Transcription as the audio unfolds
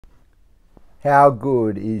How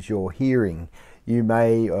good is your hearing? You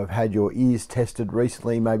may have had your ears tested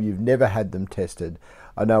recently, maybe you've never had them tested.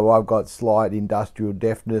 I know I've got slight industrial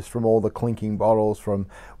deafness from all the clinking bottles from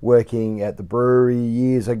working at the brewery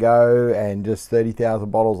years ago, and just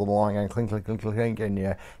 30,000 bottles on the line going clink, clink, clink, clink, and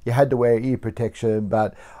you had to wear ear protection,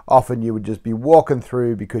 but often you would just be walking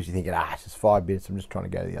through because you're thinking, it's just 5 minutes, I'm just trying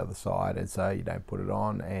to go to the other side, and so you don't put it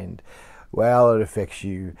on, and well, it affects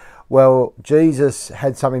you. Well, Jesus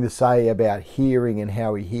had something to say about hearing and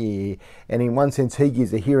how we hear, and in one sense he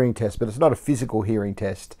gives a hearing test, but it's not a physical hearing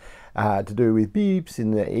test to do with beeps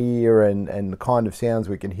in the ear and the kind of sounds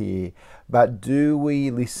we can hear. But do we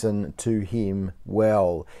listen to him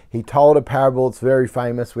well? He told a parable, it's very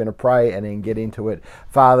famous. We're going to pray and then get into it.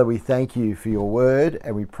 Father, we thank you for your word,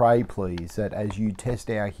 and we pray, please, that as you test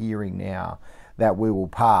our hearing now, that we will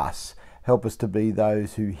pass. Help us to be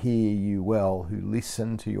those who hear you well, who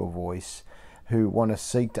listen to your voice, who want to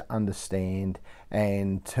seek to understand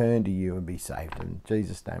and turn to you and be saved. In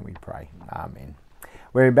Jesus' name we pray. Amen.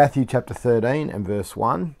 We're in Matthew chapter 13 and verse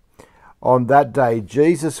 1. On that day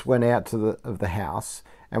Jesus went out of the house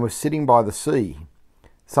and was sitting by the sea.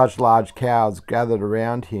 Such large crowds gathered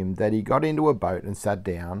around him that he got into a boat and sat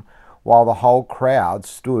down, while the whole crowd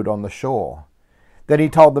stood on the shore. Then he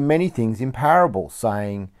told them many things in parables,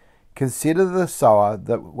 saying, Consider the sower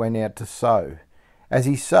that went out to sow. As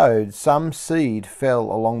he sowed, some seed fell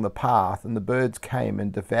along the path, and the birds came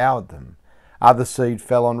and devoured them. Other seed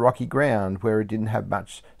fell on rocky ground, where it didn't have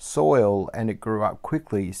much soil, and it grew up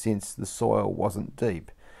quickly, since the soil wasn't deep.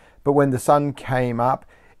 But when the sun came up,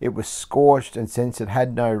 it was scorched, and since it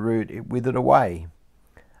had no root, it withered away.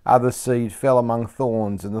 Other seed fell among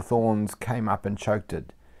thorns, and the thorns came up and choked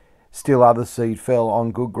it. Still other seed fell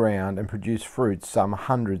on good ground and produced fruit, some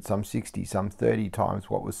 100, some 60, some 30 times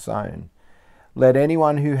what was sown. Let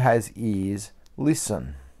anyone who has ears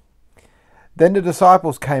listen. Then the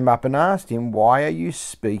disciples came up and asked him, Why are you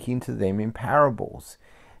speaking to them in parables?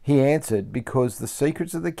 He answered, Because the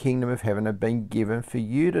secrets of the kingdom of heaven have been given for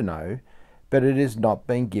you to know, but it has not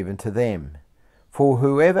been given to them. For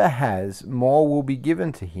whoever has, more will be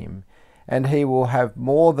given to him, and he will have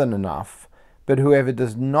more than enough. But whoever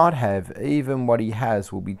does not have, even what he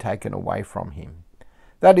has will be taken away from him.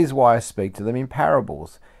 That is why I speak to them in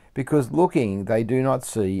parables, because looking they do not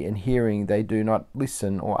see, and hearing they do not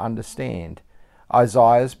listen or understand.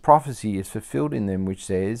 Isaiah's prophecy is fulfilled in them, which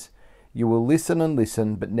says, You will listen and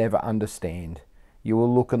listen, but never understand. You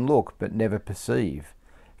will look and look, but never perceive.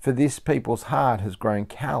 For this people's heart has grown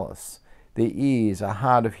callous. Their ears are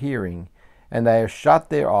hard of hearing, and they have shut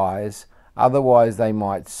their eyes. Otherwise they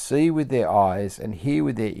might see with their eyes and hear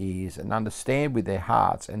with their ears and understand with their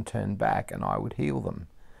hearts and turn back, and I would heal them.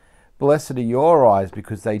 Blessed are your eyes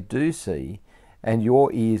because they do see, and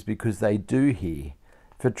your ears because they do hear.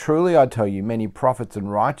 For truly I tell you, many prophets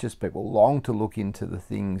and righteous people long to look into the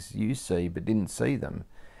things you see but didn't see them,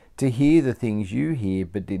 to hear the things you hear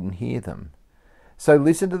but didn't hear them. So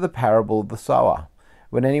listen to the parable of the sower.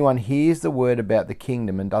 When anyone hears the word about the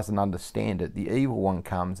kingdom and doesn't understand it, the evil one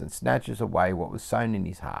comes and snatches away what was sown in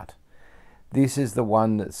his heart. This is the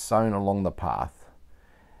one that's sown along the path.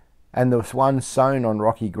 And the one sown on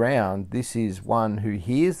rocky ground, this is one who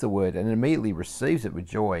hears the word and immediately receives it with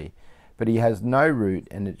joy, but he has no root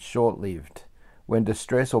and it's short-lived. When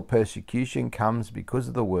distress or persecution comes because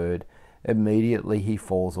of the word, immediately he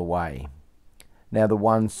falls away. Now the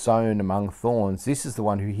one sown among thorns, this is the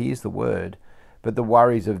one who hears the word, but the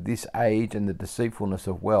worries of this age and the deceitfulness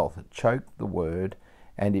of wealth choke the word,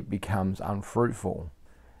 and it becomes unfruitful.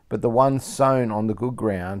 But the one sown on the good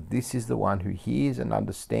ground, this is the one who hears and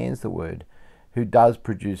understands the word, who does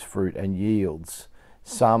produce fruit and yields,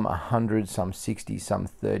 some 100, some 60, some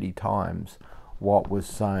 30 times what was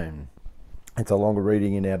sown. It's a longer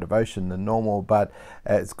reading in our devotion than normal, but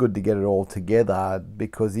it's good to get it all together,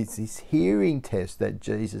 because it's this hearing test that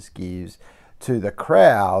Jesus gives to the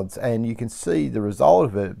crowds, and you can see the result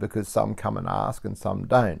of it because some come and ask and some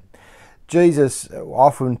don't. Jesus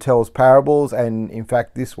often tells parables, and in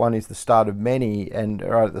fact this one is the start of many, and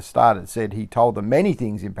right at the start it said he told them many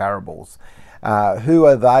things in parables. Who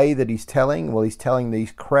are they that he's telling? Well, he's telling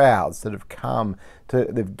these crowds that have come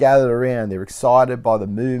they've gathered around. They're excited by the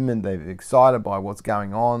movement. They're excited by what's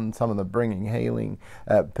going on. Some of them bringing healing,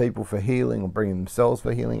 people for healing, or bringing themselves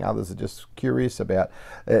for healing. Others are just curious about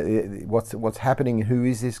what's happening. Who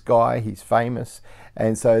is this guy? He's famous.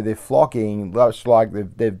 And so they're flocking, much like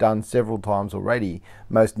they've done several times already,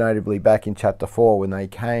 most notably back in chapter 4 when they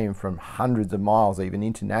came from hundreds of miles, even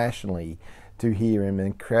internationally, to hear him,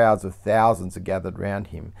 and crowds of thousands are gathered round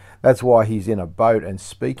him. That's why he's in a boat and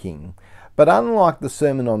speaking. But unlike the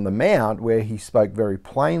Sermon on the Mount, where he spoke very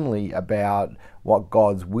plainly about what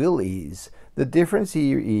God's will is, the difference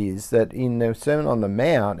here is that in the Sermon on the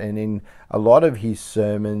Mount and in a lot of his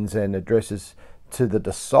sermons and addresses to the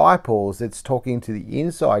disciples, it's talking to the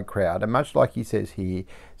inside crowd. And much like he says here,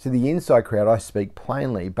 to the inside crowd I speak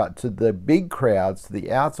plainly, but to the big crowds, to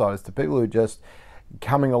the outsiders, to people who are just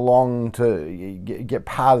coming along to get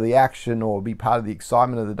part of the action or be part of the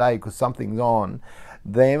excitement of the day because something's on,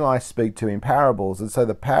 them I speak to in parables. And so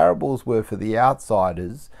the parables were for the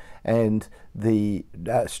outsiders and the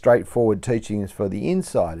straightforward teachings for the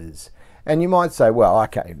insiders. And you might say, well,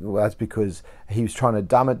 okay, well, that's because he was trying to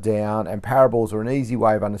dumb it down, and parables are an easy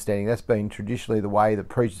way of understanding. That's been traditionally the way that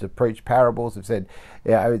preachers have preached parables. Have said,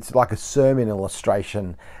 yeah, it's like a sermon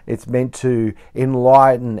illustration. It's meant to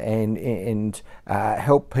enlighten and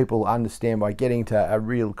help people understand by getting to a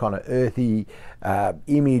real kind of earthy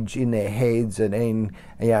image in their heads, and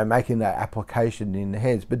then making that application in their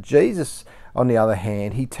heads. But Jesus, on the other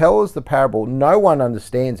hand, he tells the parable. No one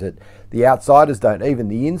understands it. The outsiders don't, even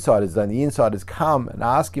the insiders don't. The insiders come and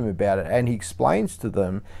ask him about it, and he explains to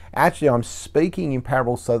them, actually, I'm speaking in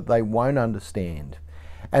parables so that they won't understand.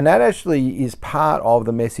 And that actually is part of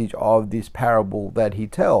the message of this parable that he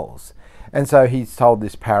tells. And so he's told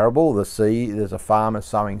this parable, the seed, there's a farmer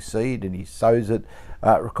sowing seed, and he sows it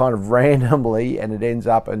kind of randomly, and it ends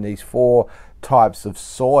up in these four types of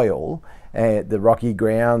soil. The rocky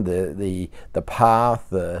ground, the path,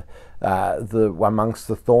 the amongst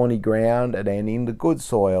the thorny ground, and then in the good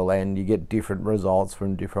soil, and you get different results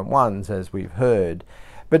from different ones, as we've heard.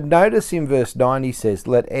 But notice in verse 9 he says,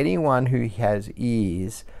 let anyone who has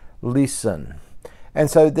ears listen. And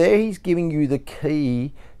so there he's giving you the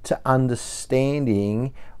key to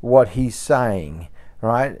understanding what he's saying,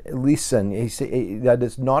 right? Listen. That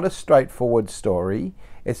is not a straightforward story.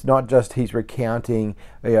 It's not just he's recounting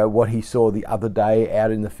what he saw the other day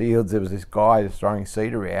out in the fields. There was this guy just throwing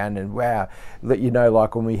seed around, and wow,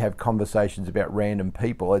 like when we have conversations about random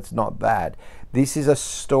people, it's not that. This is a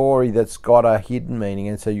story that's got a hidden meaning,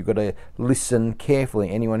 and so you've got to listen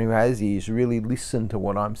carefully. Anyone who has ears, really listen to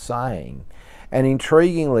what I'm saying. And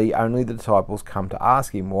intriguingly, only the disciples come to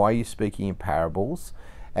ask him, why are you speaking in parables?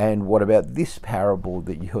 And what about this parable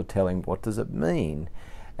that you're telling? What does it mean?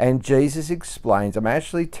 And Jesus explains, I'm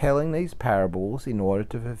actually telling these parables in order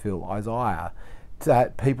to fulfill Isaiah,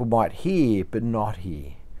 that people might hear but not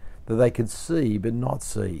hear, that they could see but not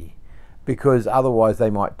see, because otherwise they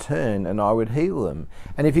might turn and I would heal them.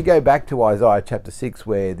 And if you go back to Isaiah chapter 6,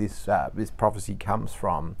 where this prophecy comes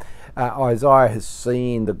from, Isaiah has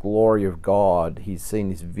seen the glory of God. He's seen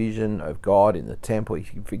this vision of God in the temple.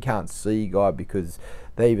 If he can't see God because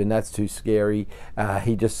that's too scary,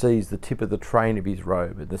 he just sees the tip of the train of his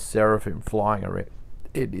robe and the seraphim flying around.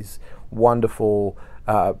 It is wonderful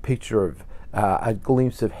picture of a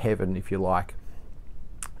glimpse of heaven, if you like.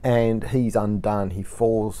 And he's undone. He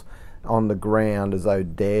falls on the ground as though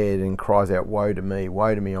dead and cries out, woe to me,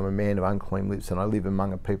 I'm a man of unclean lips, and I live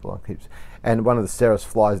among a people of lips. And one of the seraphs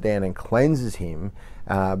flies down and cleanses him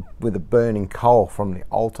with a burning coal from the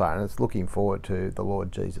altar, and it's looking forward to the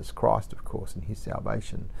Lord Jesus Christ, of course, and his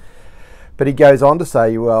salvation. But he goes on to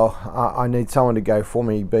say, well, I need someone to go for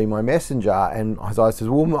me, be my messenger. And Isaiah says,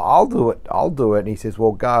 well, I'll do it. And he says,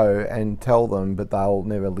 well, go and tell them, but they'll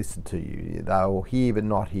never listen to you. They'll hear but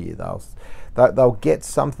not hear. They'll get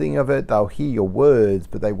something of it. They'll hear your words,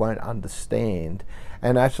 but they won't understand.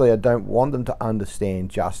 And actually, I don't want them to understand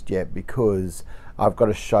just yet, because I've got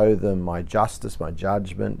to show them my justice, my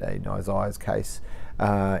judgment, in Isaiah's case,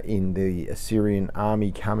 in the Assyrian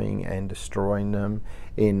army coming and destroying them.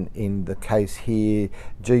 In the case here,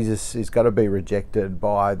 Jesus is got to be rejected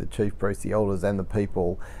by the chief priests, the elders, and the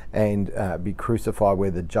people, and be crucified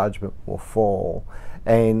where the judgment will fall.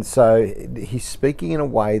 And so he's speaking in a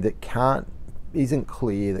way that isn't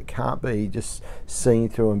clear, that can't be just seen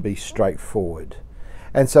through and be straightforward.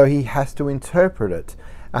 And so he has to interpret it.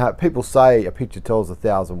 People say a picture tells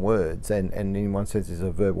 1,000 words, and in one sense is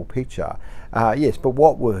a verbal picture. Yes, but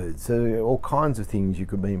what words? All kinds of things you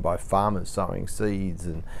could mean by farmers sowing seeds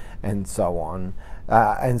and so on.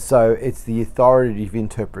 And so it's the authoritative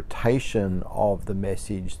interpretation of the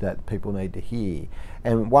message that people need to hear.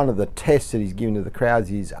 And one of the tests that he's given to the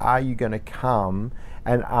crowds is, are you going to come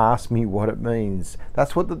and ask me what it means?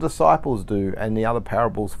 That's what the disciples do, and the other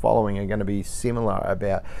parables following are going to be similar.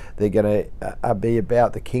 They're going to be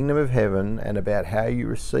about the kingdom of heaven and about how you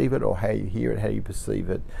receive it, or how you hear it, how you perceive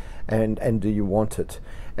it, and do you want it?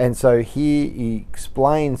 And so here he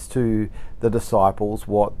explains to the disciples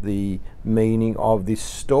what the meaning of this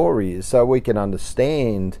story is, so we can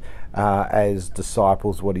understand as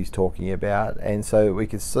disciples what he's talking about, and so we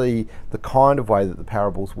can see the kind of way that the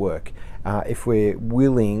parables work. If we're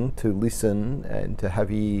willing to listen and to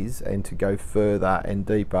have ears and to go further and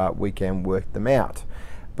deeper, we can work them out.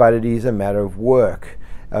 But it is a matter of work,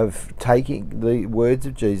 of taking the words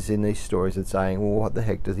of Jesus in these stories and saying, well, what the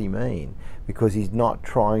heck does he mean? Because he's not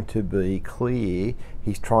trying to be clear,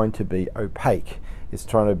 he's trying to be opaque. It's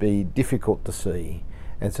trying to be difficult to see.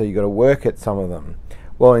 And so you've got to work at some of them.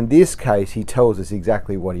 Well, in this case, he tells us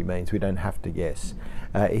exactly what he means. We don't have to guess.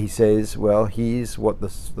 He says, well, here's what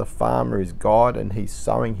the farmer is God, and he's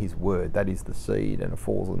sowing his word. That is the seed, and it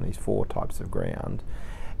falls on these 4 types of ground.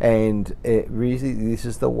 And it really, this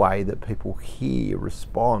is the way that people hear,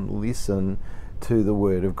 respond, listen to the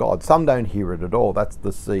word of God. Some don't hear it at all. That's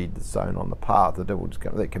the seed that's sown on the path. The devil just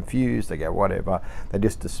they're confused, they go whatever, they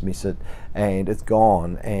just dismiss it, and it's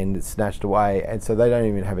gone and it's snatched away, and so they don't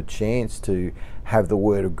even have a chance to have the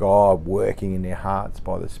word of God working in their hearts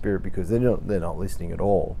by the Spirit, because they're not listening at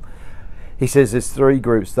all. He says there's 3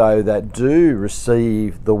 groups though that do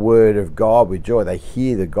receive the word of God with joy. They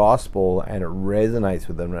hear the gospel and it resonates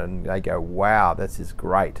with them, and they go, wow, this is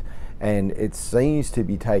great, and it seems to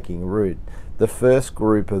be taking root. The first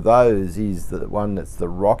group of those is the one that's the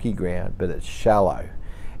rocky ground, but it's shallow.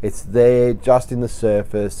 It's there just in the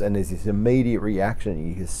surface, and there's this immediate reaction.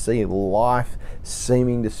 You can see life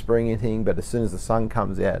seeming to spring anything, but as soon as the sun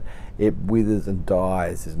comes out, it withers and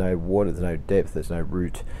dies. There's no water, there's no depth, there's no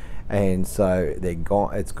root. And so they're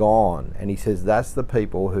gone. It's gone. And he says that's the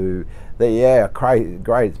people who, great.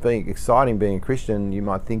 It's being exciting being a Christian. You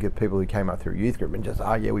might think of people who came up through youth group and just,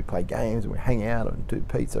 we play games and we hang out and do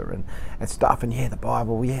pizza and stuff, and the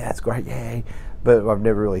Bible, that's great, But I've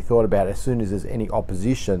never really thought about it. As soon as there's any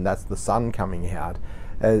opposition, that's the sun coming out.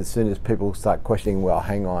 As soon as people start questioning, well,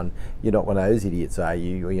 hang on, you're not one of those idiots, are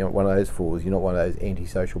you? You're not one of those fools. You're not one of those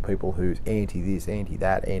antisocial people who's anti this, anti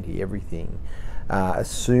that, anti everything. As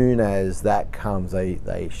soon as that comes,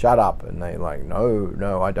 they shut up and they're like,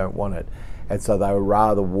 no, I don't want it. And so they would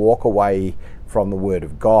rather walk away from the word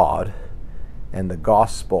of God and the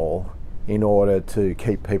gospel in order to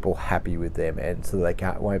keep people happy with them, and so they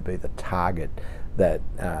won't be the target that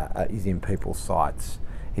is in people's sights.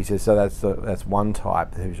 He says, so that's one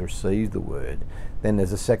type who's received the word. Then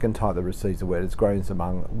there's a second type that receives the word. It's grown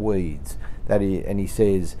among weeds. And he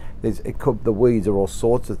says, the weeds are all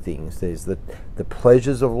sorts of things. There's the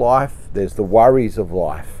pleasures of life. There's the worries of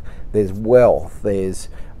life. There's wealth. There's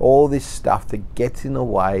all this stuff that gets in the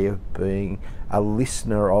way of being a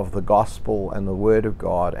listener of the gospel and the word of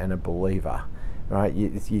God and a believer. Right,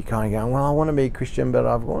 you kind of go, well, I want to be a Christian, but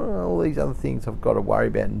I've got all these other things I've got to worry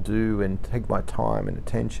about and do and take my time and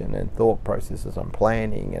attention and thought processes I'm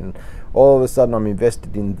planning, and all of a sudden I'm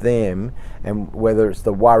invested in them, and whether it's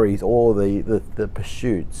the worries or the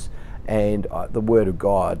pursuits, and the word of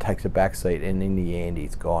God takes a backseat, and in the end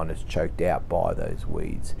it's gone, it's choked out by those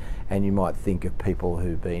weeds. And you might think of people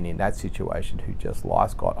who've been in that situation who just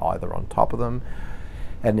life's got either on top of them,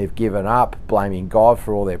 and they've given up, blaming God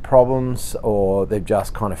for all their problems, or they've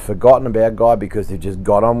just kind of forgotten about God because they've just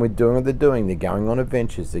got on with doing what they're doing. They're going on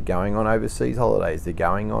adventures, they're going on overseas holidays, they're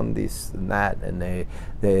going on this and that, and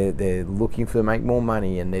they're looking to make more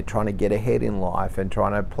money, and they're trying to get ahead in life and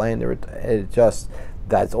trying to plan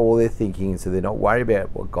that's all they're thinking. So they're not worried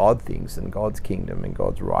about what God thinks and God's kingdom and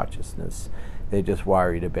God's righteousness. They're just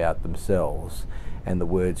worried about themselves, and the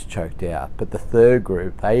word's choked out. But the third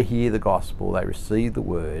group, they hear the gospel, they receive the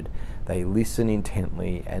word, they listen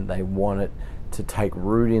intently, and they want it to take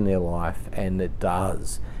root in their life, and it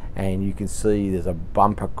does. And you can see there's a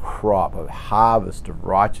bumper crop, a harvest of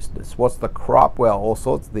righteousness. What's the crop? Well, all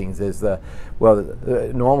sorts of things.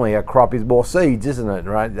 Normally a crop is more seeds, isn't it?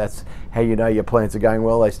 Right? That's how you know your plants are going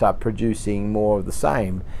well. They start producing more of the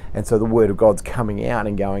same. And so the word of God's coming out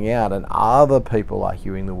and going out, and other people are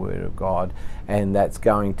hearing the word of God, and that's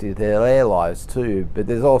going to their lives too. But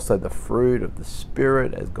there's also the fruit of the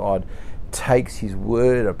Spirit as God takes his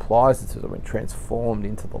word, applies it to them, and transformed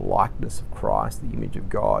into the likeness of Christ, the image of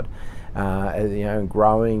God,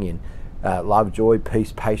 growing in love, joy,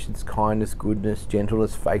 peace, patience, kindness, goodness,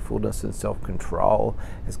 gentleness, faithfulness, and self-control,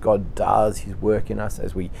 as God does his work in us,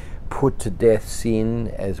 as we put to death sin,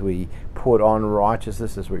 as we put on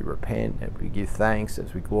righteousness, as we repent, as we give thanks,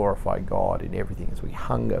 as we glorify God in everything, as we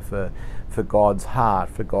hunger for God's heart,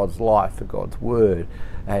 for God's life, for God's word,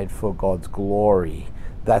 and for God's glory.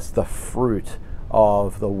 That's the fruit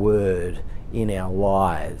of the word in our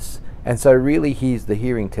lives. And so really here's the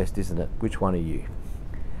hearing test, isn't it? Which one are you?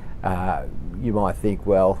 you might think,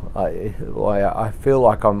 well, I feel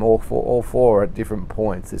like I'm all for at different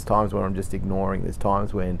points. There's times when I'm just ignoring. There's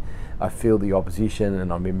times when I feel the opposition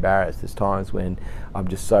and I'm embarrassed. There's times when I'm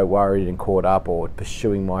just so worried and caught up or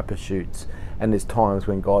pursuing my pursuits. And there's times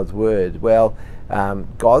when God's word, well,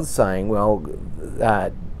 God's saying, well,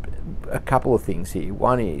 a couple of things here.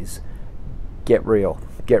 One is get real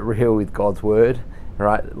with God's word,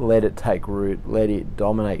 right? Let it take root, let it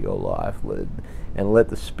dominate your life, and let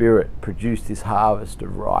the Spirit produce this harvest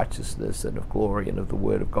of righteousness and of glory and of the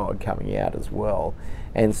word of God coming out as well.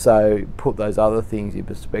 And so put those other things in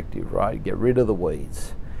perspective, right? Get rid of the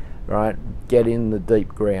weeds, right? Get in the deep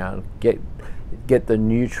ground, get the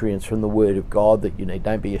nutrients from the word of God that you need.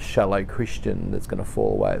 Don't be a shallow Christian that's going to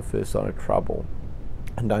fall away at the first sign of trouble.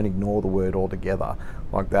 And don't ignore the word altogether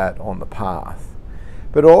like that on the path.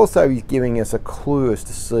 But also he's giving us a clue as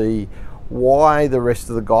to see why the rest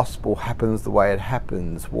of the gospel happens the way it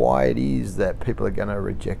happens, why it is that people are going to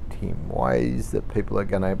reject him, why it is that people are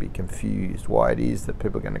going to be confused, why it is that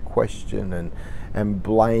people are going to question and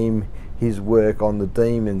blame his work on the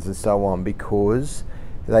demons and so on, because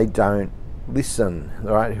they don't listen,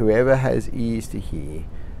 right? Whoever has ears to hear,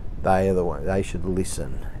 they are the one, they should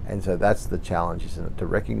listen. And so that's the challenge, isn't it? To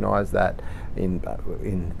recognise that in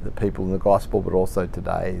the people in the gospel, but also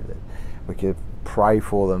today, that we could pray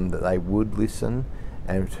for them that they would listen,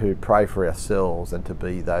 and to pray for ourselves and to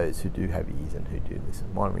be those who do have ears and who do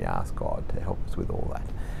listen. Why don't we ask God to help us with all that?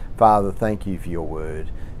 Father, thank you for your word.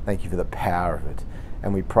 Thank you for the power of it.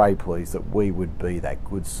 And we pray, please, that we would be that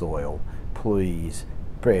good soil. Please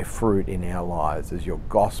bear fruit in our lives as your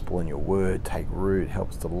gospel and your word take root. Help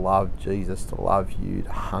us to love Jesus, to love you,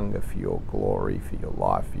 to hunger for your glory, for your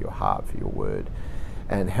life, for your heart, for your word.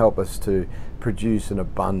 And help us to produce an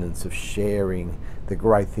abundance of sharing the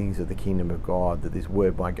great things of the kingdom of God, that this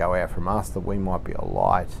word might go out from us, that we might be a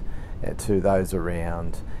light to those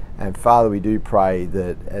around. And Father, we do pray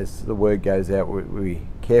that as the word goes out, we're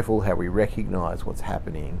careful how we recognise what's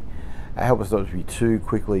happening. Help us not to be too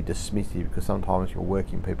quickly dismissive, because sometimes your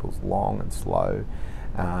work in people's long and slow.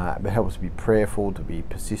 But help us to be prayerful, to be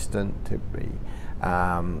persistent, to be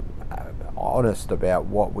honest about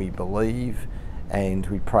what we believe. And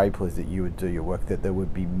we pray, please, that you would do your work, that there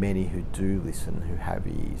would be many who do listen, who have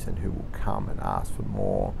ears, and who will come and ask for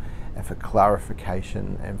more, and for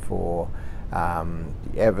clarification, and for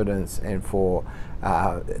evidence, and for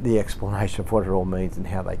the explanation of what it all means and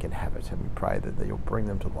how they can have it. And we pray that you'll bring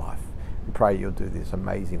them to life. We pray you'll do this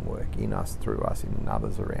amazing work in us, through us, in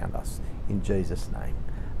others around us. In Jesus' name,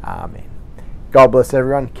 amen. God bless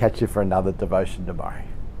everyone. Catch you for another devotion tomorrow.